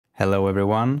Hello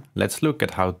everyone, let's look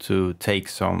at how to take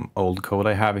some old code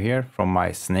I have here from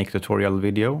my snake tutorial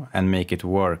video and make it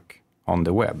work on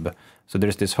the web. So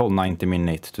there's this whole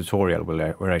 90-minute tutorial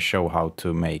where I show how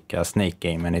to make a snake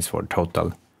game, and it's for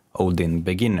total Odin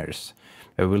beginners.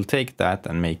 I will take that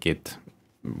and make it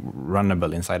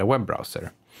runnable inside a web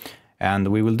browser. And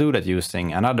we will do that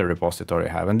using another repository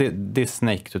I have. And this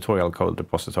snake tutorial code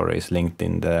repository is linked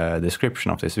in the description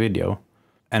of this video.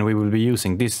 And we will be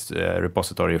using this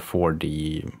repository for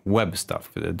the web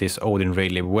stuff. This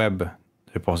odin-raylib-web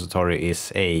repository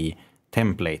is a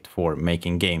template for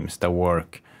making games that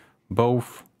work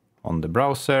both on the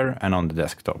browser and on the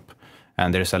desktop.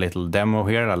 And there's a little demo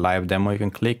here, a live demo you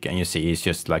can click, and you see it's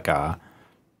just like a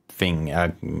thing,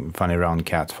 a funny round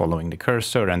cat following the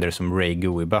cursor, and there's some Ray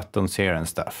GUI buttons here and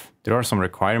stuff. There are some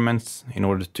requirements in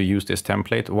order to use this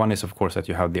template. One is of course that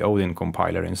you have the Odin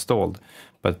compiler installed,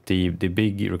 but the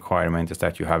big requirement is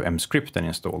that you have mscripten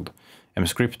installed.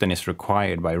 Mscripten is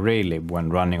required by Raylib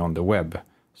when running on the web,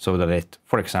 so that it,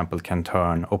 for example, can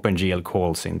turn OpenGL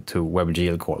calls into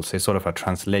WebGL calls. It's sort of a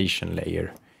translation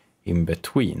layer in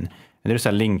between. And there's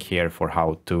a link here for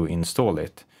how to install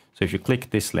it. So if you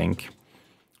click this link,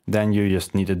 then you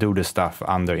just need to do the stuff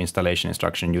under installation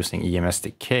instruction using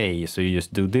EMSDK. So you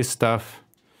just do this stuff,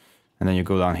 and then you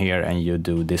go down here and you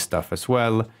do this stuff as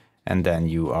well, and then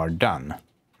you are done.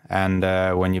 And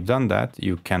when you've done that,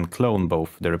 you can clone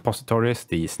both the repositories,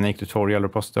 the snake tutorial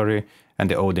repository and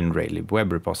the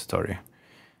odin-raylib-web repository.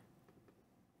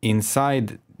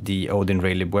 Inside the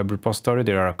odin-raylib-web repository,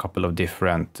 there are a couple of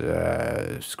different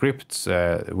scripts.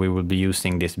 We will be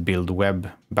using this build-web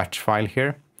batch file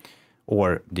here,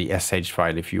 or the sh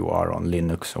file if you are on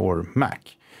Linux or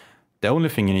Mac. The only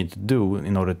thing you need to do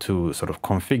in order to sort of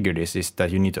configure this is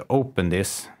that you need to open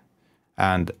this,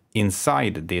 and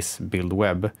inside this build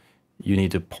web you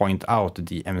need to point out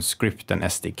the mscripten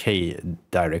SDK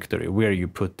directory where you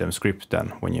put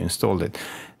mscripten when you installed it.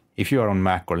 If you are on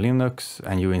Mac or Linux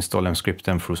and you install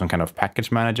mscripten through some kind of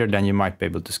package manager, then you might be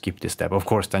able to skip this step. Of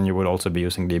course, then you will also be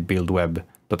using the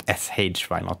buildweb.sh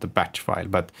file, not the batch file,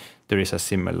 but there is a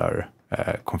similar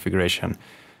configuration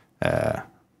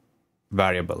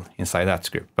variable inside that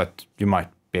script, but you might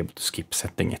be able to skip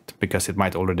setting it because it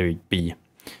might already be,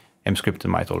 mscripten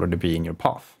might already be in your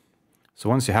path. So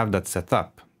once you have that set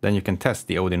up, then you can test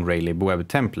the odin-raylib-web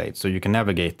template. So you can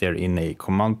navigate there in a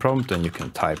command prompt and you can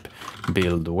type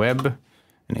build web,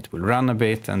 and it will run a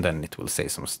bit, and then it will say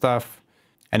some stuff,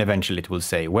 and eventually it will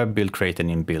say web build created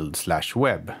in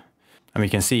build/web. And we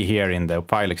can see here in the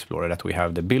file explorer that we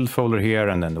have the build folder here,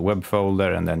 and then the web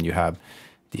folder, and then you have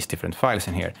these different files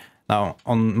in here. Now,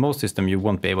 on most systems, you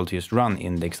won't be able to just run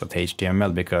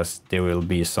index.html because there will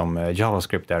be some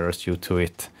JavaScript errors due to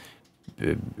it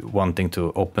wanting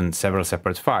to open several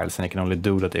separate files, and it can only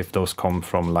do that if those come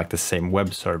from like the same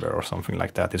web server or something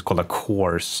like that. It's called a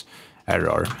CORS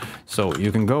error. So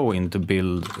you can go into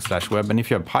build/web, and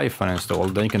if you have Python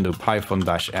installed, then you can do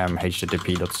python-m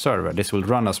http.server. This will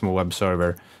run a small web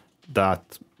server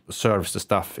that serves the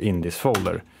stuff in this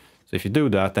folder. So if you do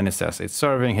that, then it says it's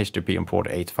serving HTTP on port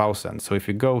 8000. So if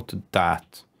you go to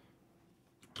that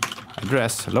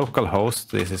address, localhost,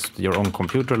 this is your own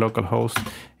computer localhost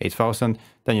 8000,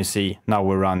 then you see now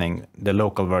we're running the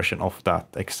local version of that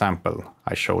example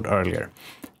I showed earlier.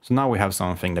 So now we have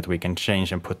something that we can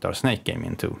change and put our snake game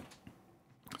into.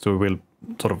 So we will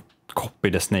sort of copy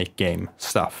the snake game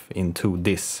stuff into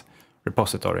this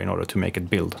repository in order to make it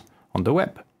build on the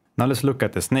web. Now let's look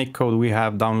at the snake code we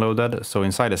have downloaded. So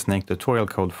inside the snake tutorial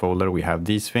code folder, we have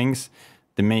these things.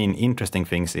 The main interesting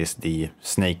things is the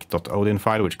snake.odin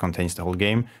file, which contains the whole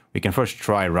game. We can first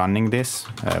try running this.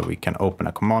 We can open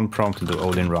a command prompt to do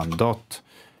odin run dot,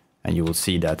 and you will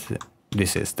see that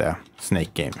this is the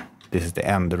snake game. This is the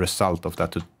end result of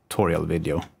that tutorial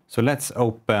video. So let's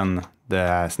open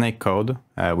the snake code.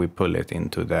 We pull it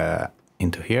into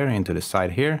the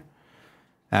side here.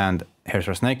 And here's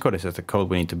our snake code. This is the code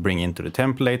we need to bring into the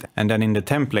template. And then in the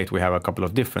template, we have a couple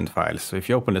of different files. So if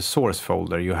you open the source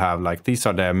folder, you have like, these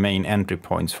are the main entry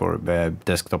points for the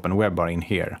desktop and web are in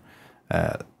here.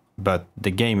 But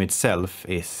the game itself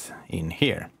is in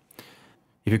here.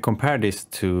 If you compare this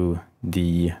to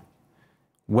the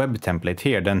web template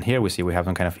here, then here we see we have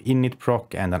some kind of init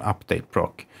proc and an update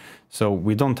proc. So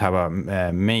we don't have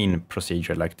a main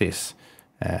procedure like this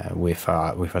with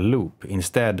a loop.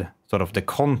 Instead, sort of the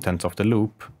contents of the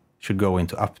loop should go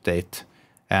into update,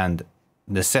 and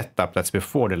the setup that's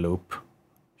before the loop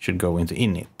should go into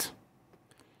init.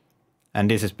 And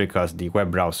this is because the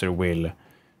web browser will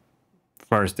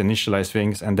first initialize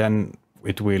things, and then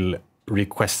it will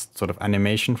request sort of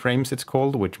animation frames, it's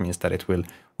called, which means that it will,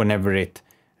 whenever it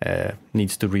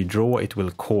needs to redraw, it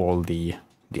will call the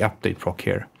update proc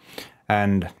here.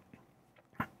 And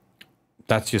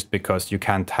that's just because you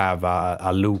can't have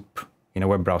a loop in a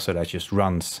web browser that just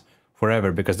runs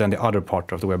forever, because then the other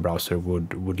part of the web browser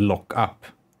would lock up,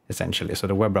 essentially. So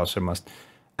the web browser must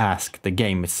ask the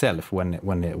game itself when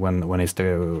it's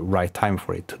the right time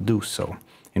for it to do so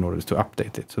in order to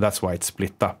update it. So that's why it's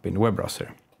split up in the web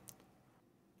browser.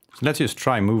 So let's just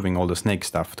try moving all the snake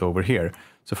stuff to over here.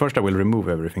 So first I will remove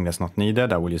everything that's not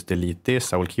needed. I will just delete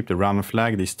this. I will keep the run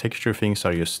flag. These texture things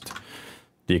are just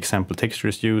the example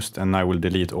textures used, and I will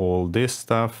delete all this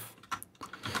stuff.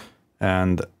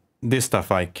 And this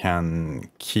stuff I can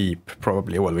keep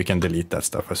probably. Well, we can delete that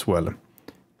stuff as well.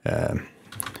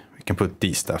 We can put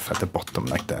these stuff at the bottom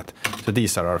like that. So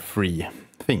these are our free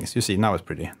things. You see, now it's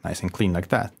pretty nice and clean like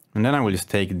that. And then I will just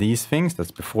take these things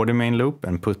that's before the main loop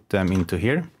and put them into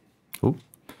here. Ooh,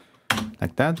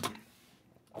 like that.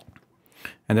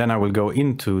 And then I will go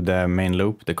into the main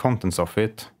loop, the contents of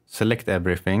it, select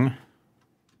everything,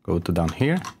 go to down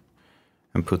here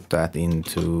and put that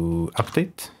into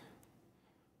update.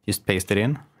 Just paste it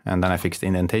in, and then I fix the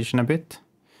indentation a bit.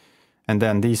 And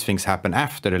then these things happen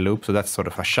after the loop, so that's sort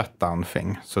of a shutdown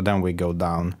thing. So then we go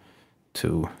down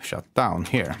to shut down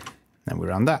here, and we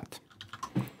run that.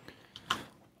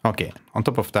 Okay, on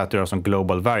top of that, there are some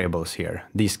global variables here.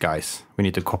 These guys, we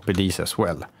need to copy these as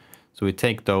well. So we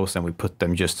take those and we put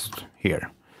them just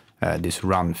here. This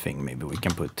run thing, maybe we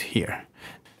can put here.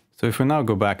 So if we now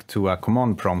go back to a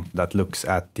command prompt that looks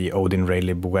at the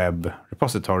odin-raylib-web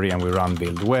repository and we run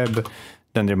build web,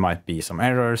 then there might be some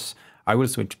errors. I will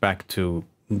switch back to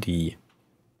the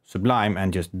Sublime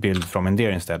and just build from in there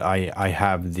instead. I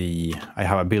have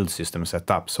a build system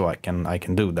set up, so I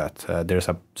can do that. There's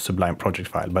a Sublime project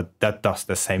file, but that does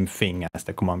the same thing as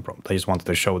the command prompt. I just wanted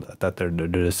to show that they're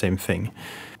the same thing.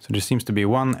 So there seems to be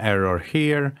one error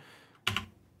here.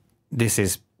 This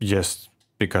is just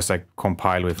because I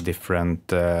compile with different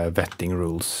vetting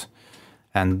rules.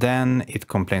 And then it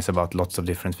complains about lots of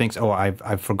different things. Oh,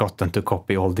 I've forgotten to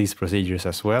copy all these procedures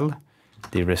as well.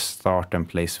 The restart and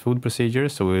place food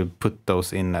procedures. So we'll put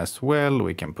those in as well.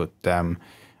 We can put them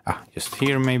just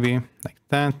here maybe, like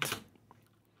that.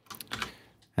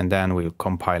 And then we'll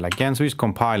compile again. So we just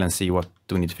compile and see what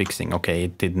do we need fixing. Okay,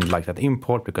 it didn't like that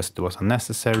import because it was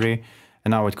unnecessary.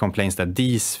 And now it complains that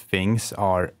these things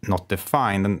are not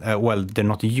defined, and well, they're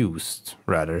not used,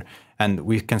 rather. And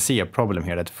we can see a problem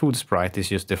here that food sprite is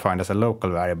just defined as a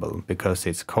local variable because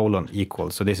it's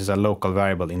 :equal. So this is a local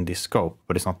variable in this scope,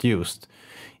 but it's not used.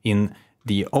 In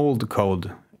the old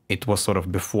code, it was sort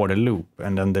of before the loop,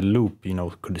 and then the loop,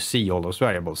 could see all those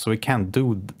variables. So we can't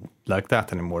do like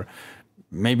that anymore.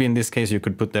 Maybe in this case, you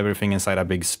could put everything inside a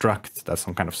big struct, that's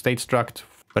some kind of state struct.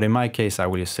 But in my case, I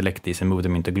will just select these and move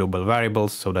them into global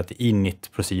variables so that the init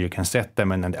procedure can set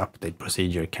them and then the update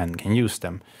procedure can use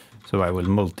them. So I will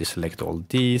multi-select all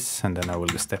these, and then I will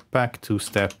step back 2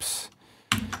 steps,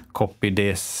 copy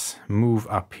this, move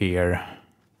up here,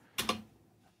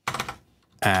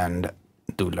 and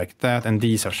do like that. And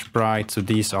these are sprites, so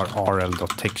these are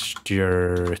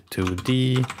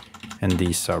rl.texture2d, and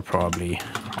these are probably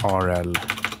rl.sound.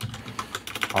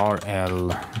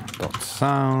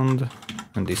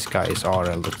 And this guy is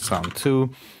rl.sound2.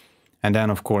 And then,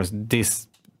 of course, this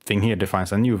thing here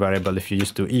defines a new variable. If you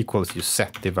just do equals, you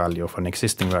set the value of an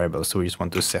existing variable. So we just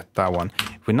want to set that one.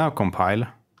 If we now compile,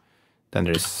 then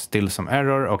there is still some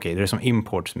error. Okay, there's some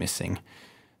imports missing.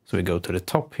 So we go to the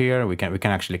top here. We can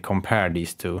actually compare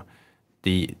these two.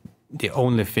 The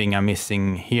only thing I'm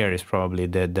missing here is probably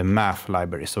the math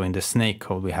library. So in the snake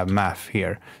code, we have math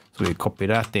here. So we copy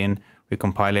that in, we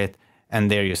compile it,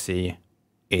 and there you see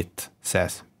it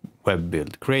says web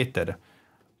build created.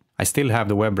 I still have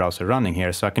the web browser running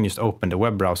here, so I can just open the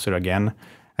web browser again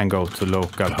and go to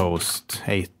localhost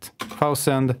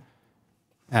 8000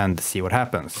 and see what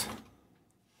happens.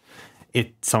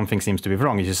 Something seems to be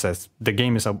wrong. It just says the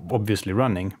game is obviously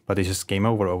running, but it's just game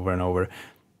over and over.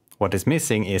 What is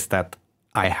missing is that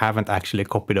I haven't actually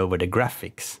copied over the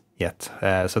graphics yet.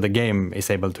 So the game is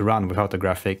able to run without the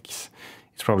graphics.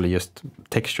 It's probably just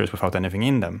textures without anything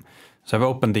in them. So I've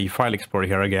opened the file explorer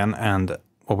here again, and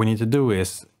what we need to do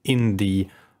is in the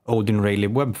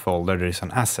odin-raylib-web folder, there is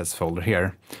an assets folder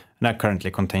here. And that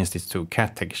currently contains these 2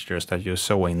 cat textures that you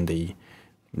saw in the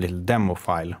little demo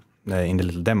file, in the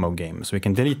little demo game. So we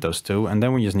can delete those 2, and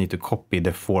then we just need to copy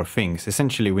the 4 things.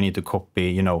 Essentially, we need to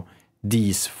copy,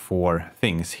 these 4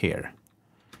 things here.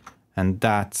 And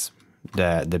that's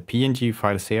the PNG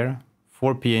files here,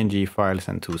 4 PNG files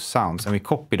and 2 sounds. And we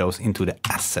copy those into the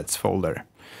assets folder.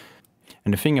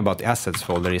 And the thing about the assets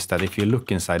folder is that if you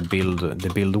look inside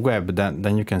the build web,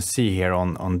 then you can see here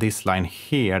on this line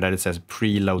here that it says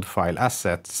preload file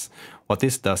assets. What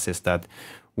this does is that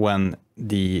when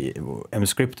the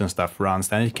mscript and stuff runs,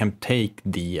 then it can take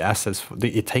the assets,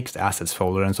 it takes the assets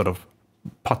folder and sort of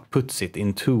puts it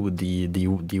into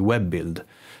the web build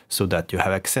so that you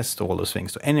have access to all those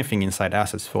things. So anything inside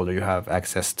assets folder you have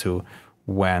access to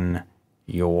when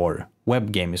your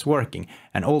web game is working.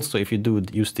 And also if you do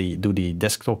the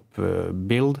desktop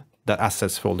build, that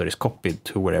assets folder is copied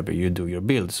to wherever you do your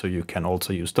build, so you can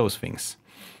also use those things.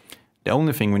 The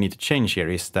only thing we need to change here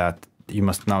is that you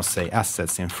must now say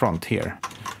assets in front here,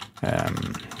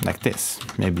 like this.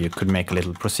 Maybe you could make a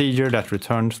little procedure that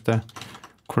returns the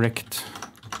correct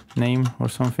name or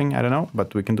something, I don't know,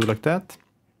 but we can do like that.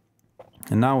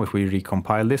 And now if we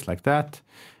recompile this like that,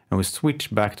 and we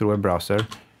switch back to the web browser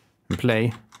and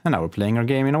play, and now we're playing our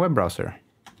game in a web browser.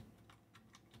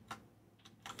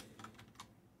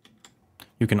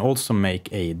 You can also make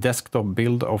a desktop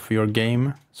build of your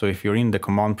game. So if you're in the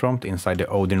command prompt inside the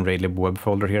odin-raylib-web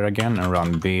folder here again and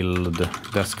run build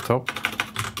desktop,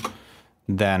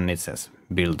 then it says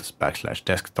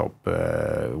build/desktop.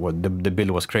 The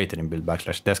build was created in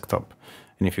build/desktop.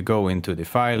 And if you go into the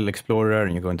file explorer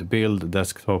and you go into build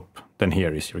desktop, then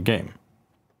here is your game.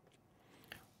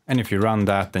 And if you run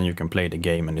that, then you can play the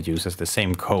game and it uses the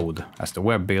same code as the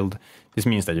web build. This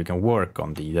means that you can work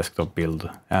on the desktop build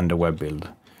and the web build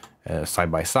side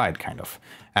by side, kind of.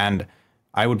 And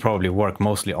I would probably work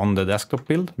mostly on the desktop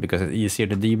build because it's easier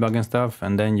to debug and stuff.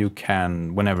 And then you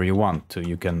can, whenever you want to,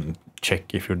 you can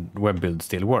check if your web build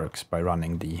still works by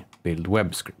running the build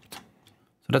web script.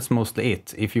 So that's mostly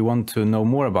it. If you want to know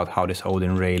more about how this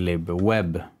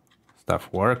odin-raylib-web stuff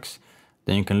works,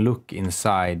 then you can look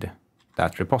inside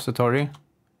that repository.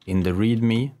 In the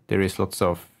README, there is lots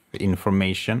of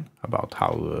information about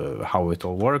how it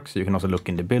all works. You can also look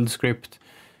in the build script.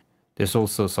 There's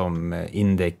also some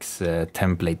index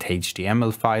template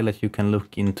HTML file that you can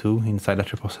look into inside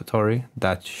that repository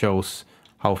that shows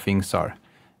how things are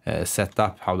set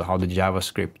up, how the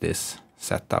JavaScript is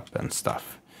set up and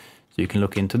stuff. So you can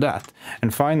look into that.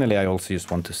 And finally, I also just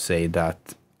want to say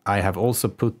that I have also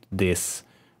put this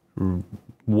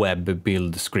web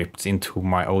build scripts into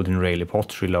my odin-raylib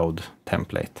hot reload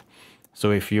template.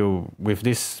 So if you, with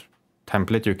this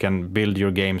template, you can build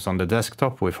your games on the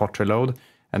desktop with hot reload,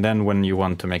 and then when you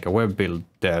want to make a web build,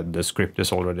 the script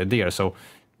is already there. So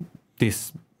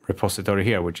this repository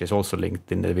here, which is also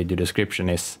linked in the video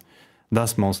description,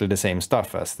 does mostly the same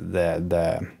stuff as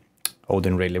the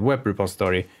odin-raylib-web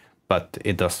repository, but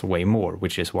it does way more,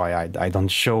 which is why I don't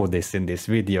show this in this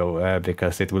video,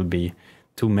 because it will be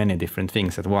too many different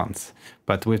things at once.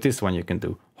 But with this one you can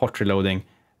do hot reloading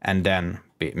and then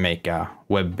make a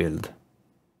web build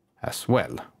as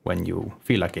well when you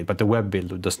feel like it. But the web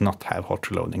build does not have hot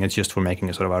reloading. It's just for making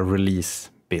a sort of a release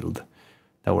build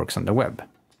that works on the web.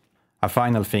 A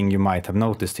final thing you might have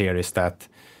noticed here is that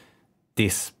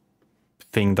this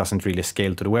thing doesn't really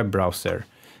scale to the web browser.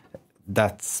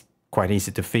 That's quite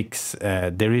easy to fix.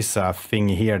 There is a thing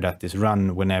here that is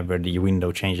run whenever the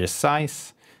window changes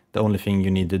size. The only thing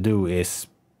you need to do is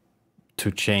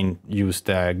to use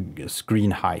the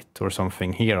screen height or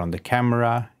something here on the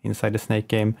camera inside the Snake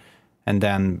game. And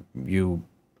then you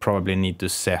probably need to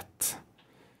set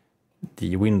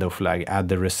the window flag, add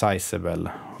the resizable,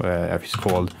 it's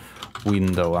called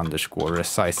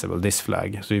window_resizable, this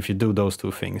flag. So if you do those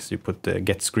two things, you put the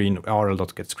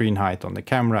rl.getScreenHeight on the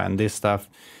camera and this stuff,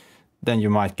 then you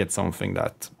might get something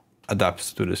that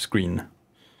adapts to the screen,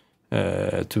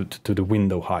 to the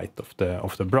window height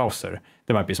of the browser.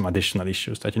 There might be some additional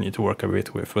issues that you need to work a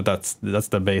bit with, but that's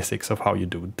the basics of how you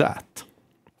do that.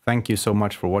 Thank you so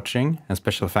much for watching, and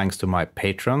special thanks to my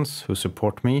patrons who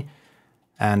support me.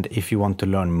 And if you want to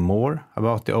learn more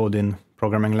about the Odin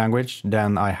programming language,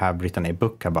 then I have written a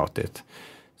book about it.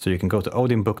 So you can go to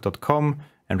odinbook.com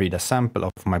and read a sample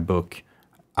of my book,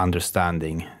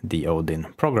 Understanding the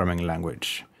Odin Programming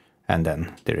Language. And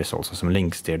then there is also some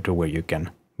links there to where you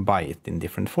can buy it in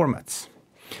different formats.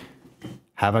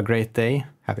 Have a great day,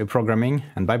 happy programming,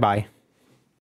 and bye-bye.